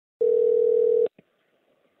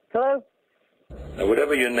Hello? Now,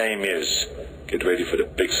 whatever your name is, get ready for the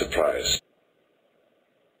big surprise.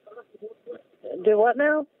 Do what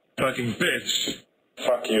now? Fucking bitch.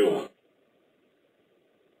 Fuck you.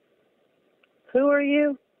 Who are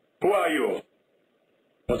you? Who are you?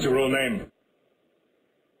 What's your real name?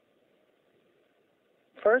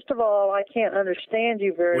 First of all, I can't understand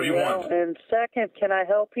you very What do you well. want? And second, can I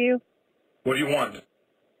help you? What do you want?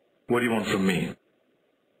 What do you want from me?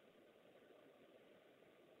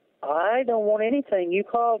 I don't want anything. You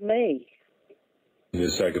called me. You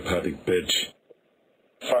psychopathic bitch.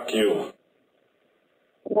 Fuck you.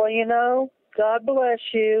 Well, you know, God bless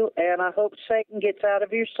you, and I hope Satan gets out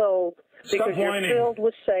of your soul because you're whining. filled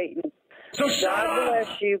with Satan. So shut God up!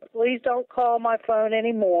 bless you. Please don't call my phone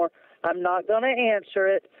anymore. I'm not going to answer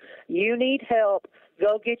it. You need help.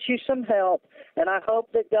 Go get you some help, and I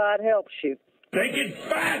hope that God helps you. Take it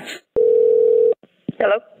back!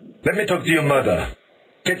 Hello? Let me talk to your mother.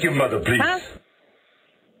 Get your mother, please. Huh?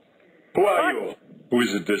 Who are you? Who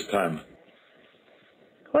is it this time?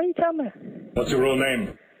 What are you talking about? What's your real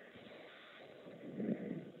name?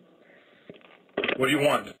 What do you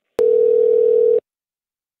want?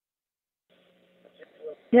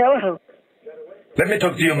 Hello? Let me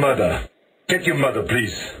talk to your mother. Get your mother,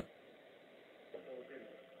 please.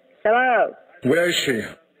 Hello? Where is she?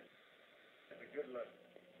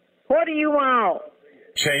 What do you want?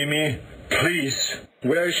 Jamie, please.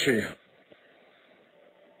 Where is she?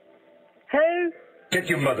 Who? Get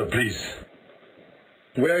your mother, please.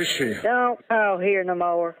 Where is she? Don't call here no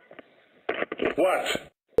more. What?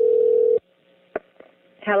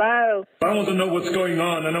 Hello? I want to know what's going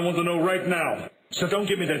on, and I want to know right now. So don't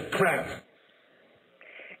give me that crap.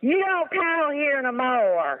 You don't call here no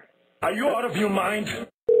more. Are you out of your mind?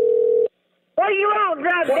 What do you want,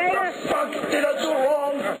 drug What dealer? the fuck did I do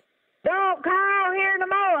wrong? Don't call here no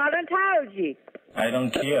more. I done told you. I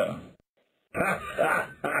don't care.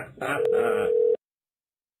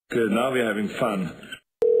 Good, now we're having fun.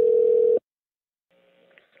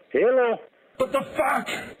 Hello? What the fuck?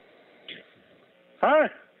 Huh?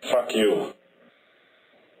 Fuck you.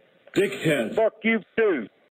 Dickhead. Fuck you too.